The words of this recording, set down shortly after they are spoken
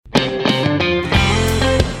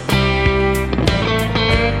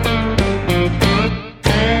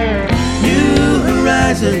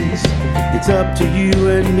it's up to you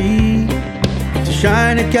and me to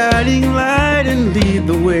shine a guiding light and lead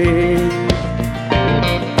the way.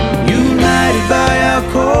 United by our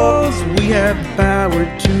cause, we have the power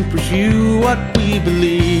to pursue what we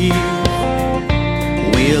believe.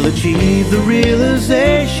 We'll achieve the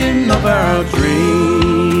realization of our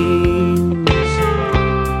dreams.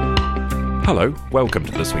 Hello, welcome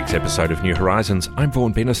to this week's episode of New Horizons. I'm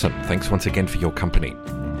Vaughan Bennison. Thanks once again for your company.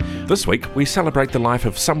 This week, we celebrate the life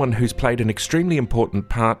of someone who's played an extremely important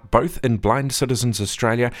part both in Blind Citizens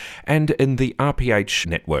Australia and in the RPH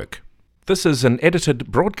network. This is an edited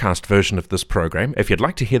broadcast version of this program. If you'd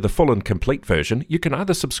like to hear the full and complete version, you can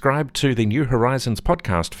either subscribe to the New Horizons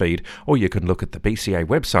podcast feed or you can look at the BCA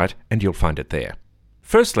website and you'll find it there.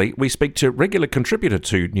 Firstly, we speak to regular contributor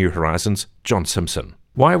to New Horizons, John Simpson.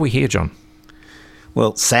 Why are we here, John?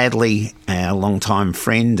 Well, sadly, our long-time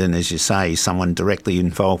friend and, as you say, someone directly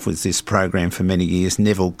involved with this program for many years,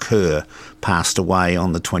 Neville Kerr, passed away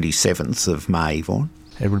on the 27th of May, Vaughan.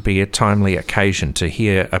 It would be a timely occasion to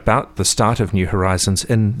hear about the start of New Horizons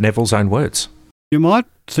in Neville's own words. You might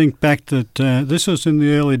think back that this was in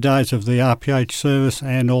the early days of the RPH service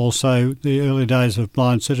and also the early days of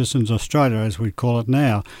Blind Citizens Australia, as we call it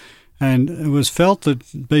now. And it was felt that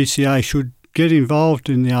BCA should get involved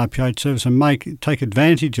in the RPH service and take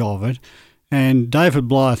advantage of it. And David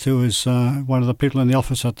Blythe, who was one of the people in the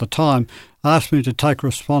office at the time, asked me to take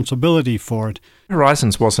responsibility for it.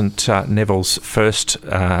 Horizons wasn't Neville's first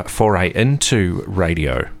foray into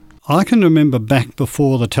radio. I can remember back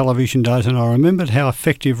before the television days, and I remembered how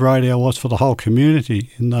effective radio was for the whole community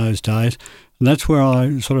in those days. And that's where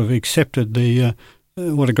I sort of accepted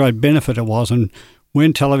what a great benefit it was. And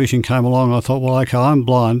when television came along, I thought, well, okay, I'm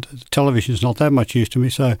blind. Television's not that much use to me,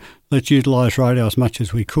 so let's utilise radio as much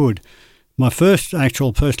as we could. My first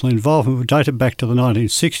actual personal involvement dated back to the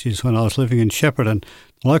 1960s when I was living in Shepparton.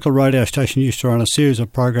 The local radio station used to run a series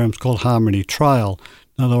of programs called Harmony Trail.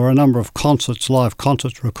 Now, there were a number of live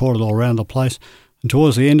concerts recorded all around the place. And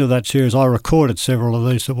towards the end of that series, I recorded several of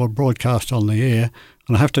these that were broadcast on the air.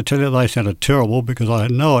 And I have to tell you, they sounded terrible because I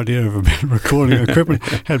had no idea about recording equipment,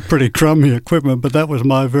 had pretty crummy equipment, but that was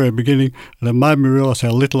my very beginning. And it made me realise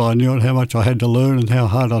how little I knew and how much I had to learn and how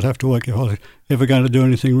hard I'd have to work if I was ever going to do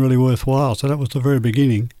anything really worthwhile. So that was the very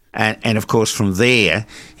beginning. And of course, from there,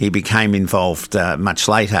 he became involved much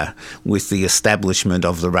later with the establishment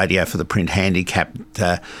of the Radio for the Print Handicapped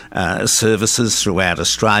services throughout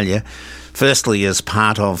Australia. Firstly, as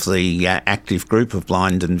part of the active group of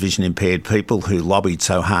blind and vision impaired people who lobbied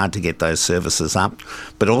so hard to get those services up,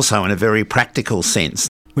 but also in a very practical sense.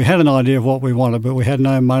 We had an idea of what we wanted, but we had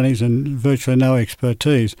no monies and virtually no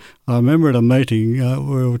expertise. I remember at a meeting,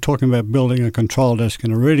 we were talking about building a control desk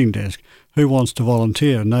and a reading desk. Who wants to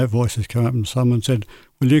volunteer? And no voices came up and someone said,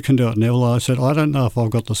 well, you can do it, Neville. I said, I don't know if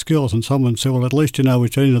I've got the skills. And someone said, well, at least you know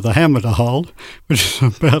which end of the hammer to hold, which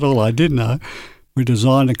is about all I did know. We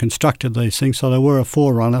designed and constructed these things, so they were a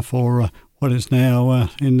forerunner for what is now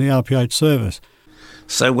in the RPH service.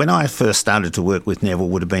 So when I first started to work with Neville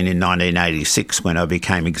would have been in 1986 when I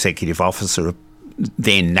became Executive Officer of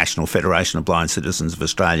then National Federation of Blind Citizens of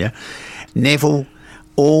Australia. Neville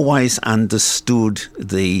always understood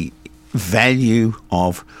the value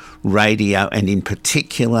of radio and in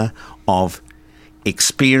particular of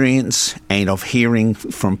experience and of hearing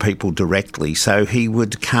from people directly. So he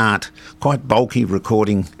would cart quite bulky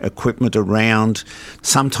recording equipment around,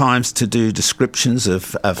 sometimes to do descriptions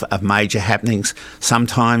of major happenings,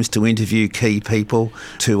 sometimes to interview key people,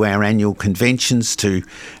 to our annual conventions, to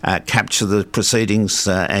capture the proceedings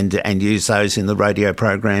and use those in the radio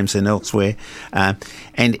programs and elsewhere.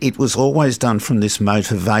 And it was always done from this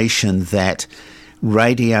motivation that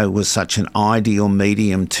radio was such an ideal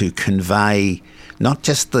medium to convey not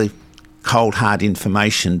just the cold, hard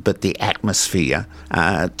information, but the atmosphere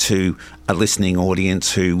to a listening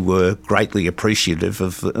audience who were greatly appreciative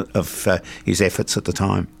of his efforts at the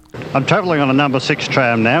time. I'm travelling on a number 6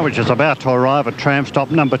 tram now, which is about to arrive at tram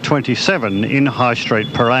stop number 27 in High Street,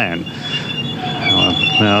 Prahran.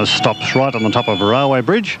 Now it stops right on the top of a railway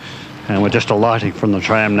bridge, and we're just alighting from the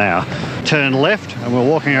tram now. Turn left and we're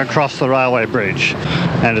walking across the railway bridge.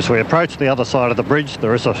 And as we approach the other side of the bridge,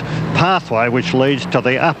 there is a pathway which leads to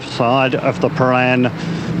the upside of the Prahran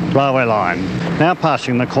railway line. Now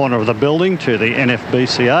passing the corner of the building to the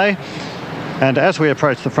NFBCA. And as we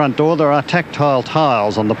approach the front door, there are tactile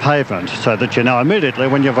tiles on the pavement so that you know immediately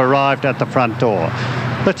when you've arrived at the front door.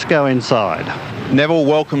 Let's go inside. Neville,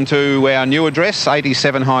 welcome to our new address,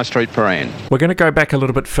 87 High Street, Prahran. We're going to go back a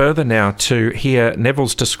little bit further now to hear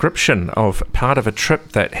Neville's description of part of a trip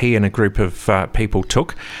that he and a group of people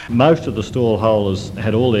took. Most of the stall holders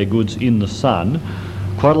had all their goods in the sun,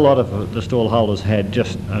 quite a lot of the stall holders had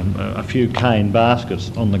just a few cane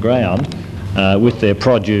baskets on the ground with their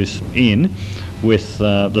produce in, with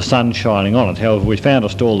the sun shining on it. However, we found a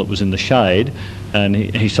stall that was in the shade, and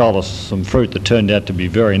he sold us some fruit that turned out to be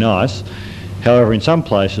very nice. However, in some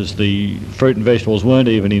places the fruit and vegetables weren't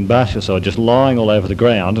even in baskets, so just lying all over the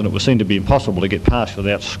ground, and it seemed to be impossible to get past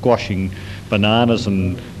without squashing bananas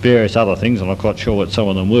and various other things. I'm not quite sure what some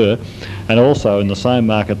of them were. And also in the same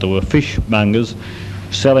market there were fishmongers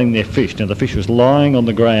selling their fish. Now the fish was lying on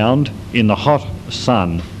the ground in the hot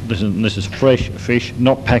sun. This is fresh fish,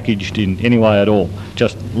 not packaged in any way at all,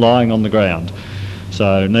 just lying on the ground.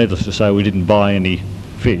 So needless to say, we didn't buy any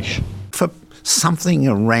fish. For something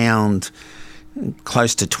around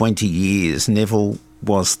close to 20 years, Neville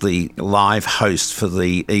was the live host for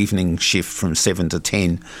the evening shift from 7 to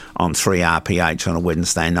 10 on 3RPH on a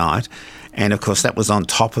Wednesday night. And of course that was on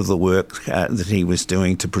top of the work that he was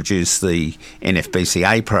doing to produce the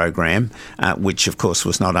NFBCA program, which of course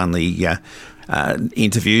was not only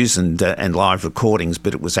interviews and live recordings,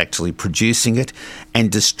 but it was actually producing it and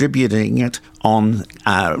distributing it on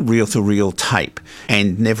reel-to-reel tape.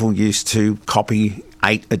 And Neville used to copy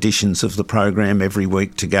 8 editions of the program every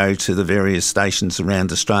week to go to the various stations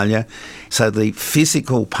around Australia. So the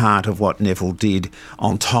physical part of what Neville did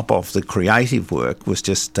on top of the creative work was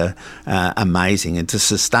just amazing. And to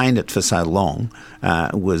sustain it for so long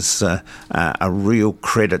was a real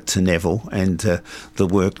credit to Neville and the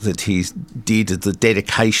work that he did, the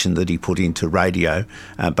dedication that he put into radio,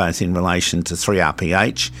 both in relation to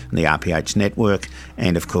 3RPH and the RPH network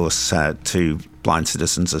and, of course, to Blind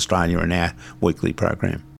Citizens Australia and our weekly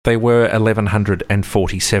program. There were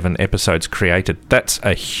 1,147 episodes created. That's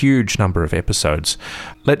a huge number of episodes.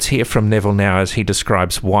 Let's hear from Neville now as he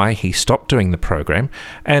describes why he stopped doing the program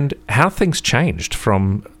and how things changed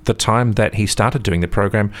from the time that he started doing the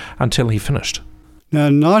program until he finished. Now,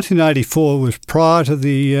 1984 was prior to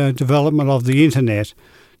the development of the internet.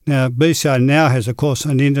 Now, BCA now has, of course,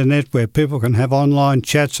 an internet where people can have online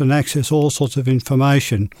chats and access all sorts of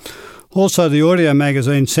information. Also, the audio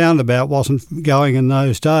magazine Soundabout wasn't going in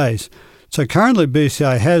those days. So currently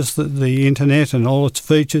BCA has the internet and all its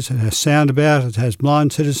features. It has Soundabout, it has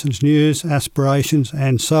Blind Citizens News, Aspirations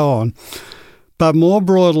and so on. But more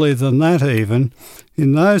broadly than that even,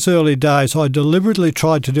 in those early days I deliberately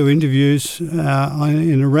tried to do interviews in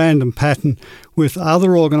a random pattern with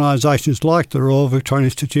other organisations like the Royal Victorian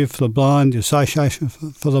Institute for the Blind, the Association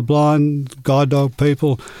for the Blind, Guide Dog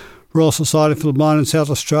People, Royal Society for the Blind in South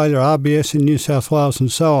Australia, RBS in New South Wales and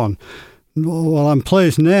so on. Well, I'm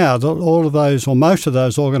pleased now that all of those, or most of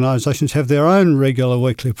those organisations have their own regular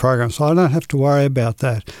weekly programs, so I don't have to worry about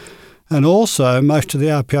that. And also, most of the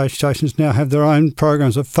RPH stations now have their own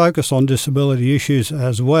programs that focus on disability issues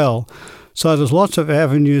as well. So there's lots of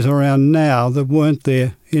avenues around now that weren't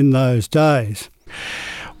there in those days.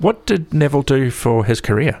 What did Neville do for his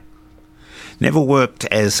career? Neville worked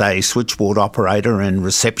as a switchboard operator and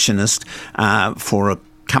receptionist for a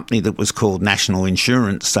company that was called National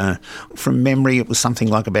Insurance. From memory, it was something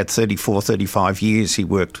like about 34, 35 years he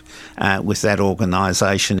worked with that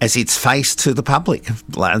organisation as its face to the public,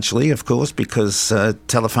 largely, of course, because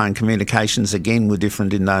telephone communications, again, were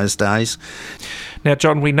different in those days. Now,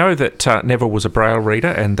 John, we know that Neville was a braille reader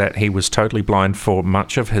and that he was totally blind for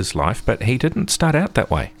much of his life, but he didn't start out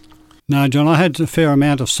that way. No, John, I had a fair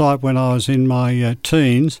amount of sight when I was in my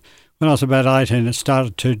teens. When I was about 18, it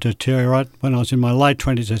started to deteriorate. When I was in my late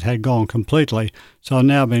 20s, it had gone completely. So I've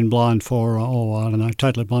now been blind for,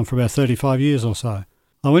 totally blind for about 35 years or so.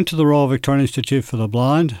 I went to the Royal Victorian Institute for the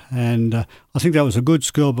Blind, and I think that was a good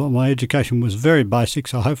school, but my education was very basic,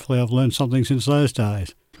 so hopefully I've learned something since those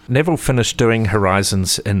days. Neville finished doing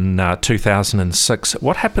Horizons in 2006.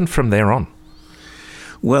 What happened from there on?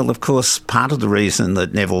 Well, of course, part of the reason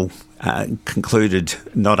that Neville concluded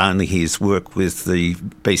not only his work with the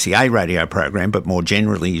BCA radio program, but more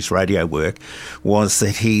generally his radio work, was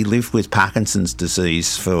that he lived with Parkinson's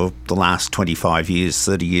disease for the last 25 years,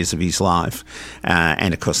 30 years of his life.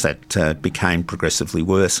 And of course that became progressively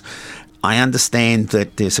worse. I understand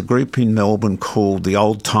that there's a group in Melbourne called the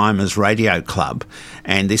Old Timers Radio Club,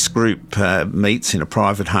 and this group meets in a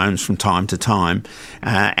private homes from time to time.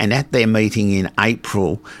 And at their meeting in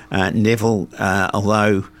April, Neville,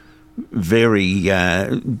 although very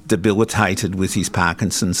debilitated with his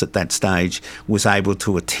Parkinson's at that stage, was able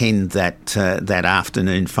to attend that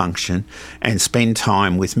afternoon function and spend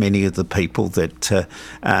time with many of the people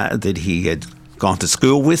that he had gone to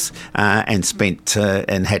school with and spent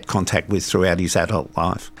and had contact with throughout his adult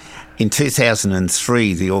life. In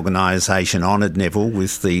 2003, the organisation honoured Neville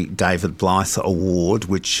with the David Blythe Award,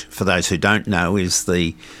 which, for those who don't know, is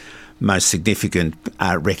the most significant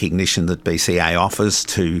recognition that BCA offers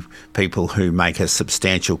to people who make a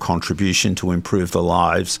substantial contribution to improve the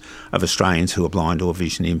lives of Australians who are blind or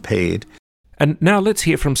vision impaired. And now let's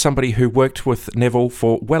hear from somebody who worked with Neville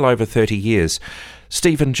for well over 30 years,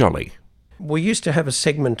 Stephen Jolly. We used to have a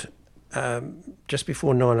segment just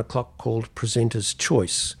before 9 o'clock called Presenter's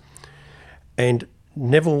Choice, and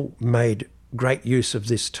Neville made great use of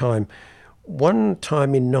this time. One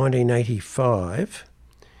time in 1985,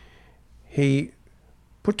 he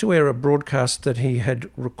put to air a broadcast that he had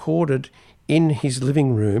recorded in his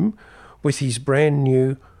living room with his brand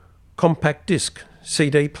new compact disc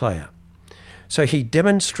CD player. So he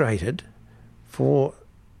demonstrated for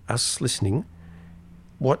us listening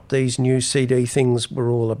what these new CD things were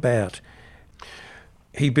all about.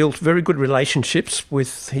 He built very good relationships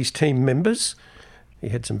with his team members. He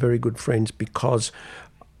had some very good friends because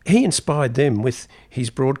he inspired them with his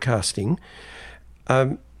broadcasting.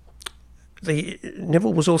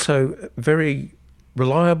 Neville was also very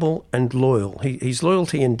reliable and loyal. His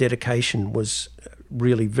loyalty and dedication was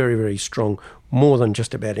really very, very strong, more than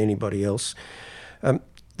just about anybody else.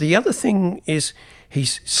 The other thing is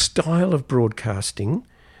his style of broadcasting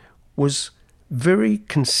was very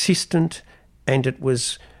consistent, and it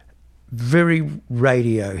was very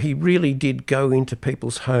radio. He really did go into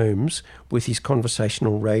people's homes with his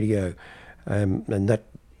conversational radio, and that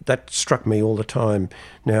struck me all the time.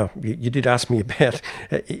 Now, you did ask me about,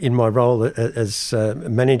 in my role as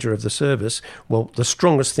manager of the service, well, the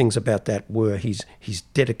strongest things about that were his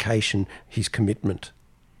dedication, his commitment.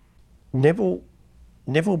 Neville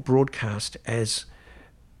broadcast as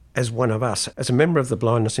one of us, as a member of the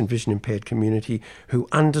blindness and vision impaired community who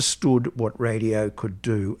understood what radio could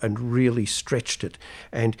do and really stretched it.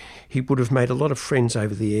 And he would have made a lot of friends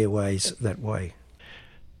over the airways that way.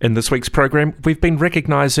 In this week's program, we've been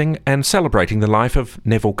recognising and celebrating the life of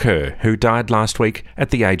Neville Kerr, who died last week at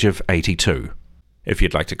the age of 82. If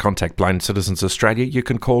you'd like to contact Blind Citizens Australia, you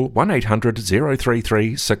can call 1800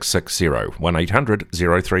 033 660, 1800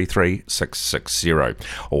 033 660,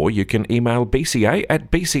 or you can email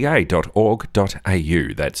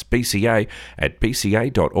bca@bca.org.au. That's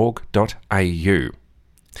bca@bca.org.au.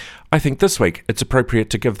 I think this week it's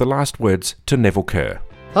appropriate to give the last words to Neville Kerr.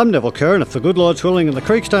 I'm Neville Kerr, and if the good Lord's willing and the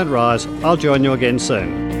creeks don't rise, I'll join you again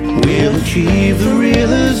soon. We'll achieve the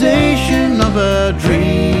realization of our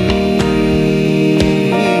dreams.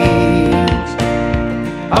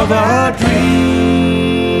 Of our dreams.